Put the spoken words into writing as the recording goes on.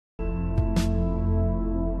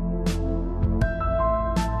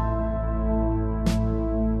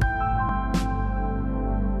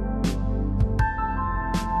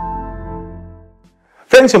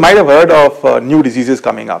Friends, you might have heard of new diseases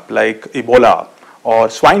coming up like Ebola or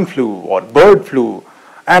swine flu or bird flu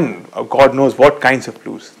and God knows what kinds of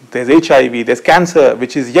flus. There's HIV, there's cancer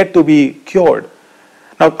which is yet to be cured.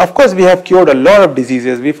 Now, of course, we have cured a lot of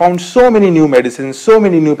diseases. We found so many new medicines, so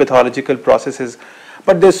many new pathological processes,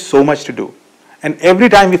 but there's so much to do. And every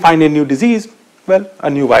time we find a new disease, well,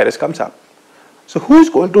 a new virus comes up. So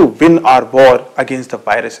who's going to win our war against the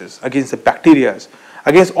viruses, against the bacteria,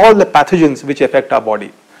 against all the pathogens which affect our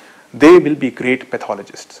body? They will be great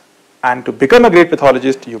pathologists. And to become a great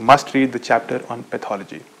pathologist, you must read the chapter on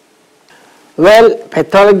pathology. Well,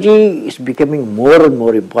 pathology is becoming more and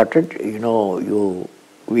more important. We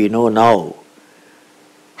know now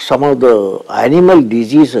some of the animal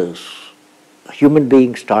diseases human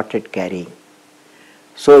beings started carrying.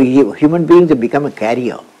 So human beings have become a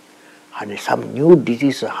carrier, and some new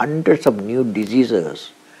diseases, hundreds of new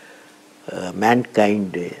diseases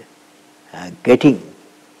mankind getting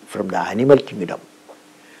from the animal kingdom.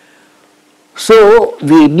 So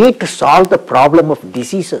we need to solve the problem of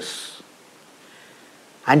diseases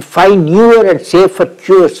and find newer and safer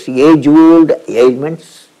cures to age-old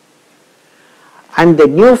ailments. And the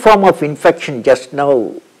new form of infection just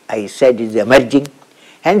now I said is emerging.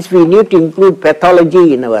 Hence we need to include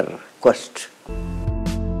pathology in our quest.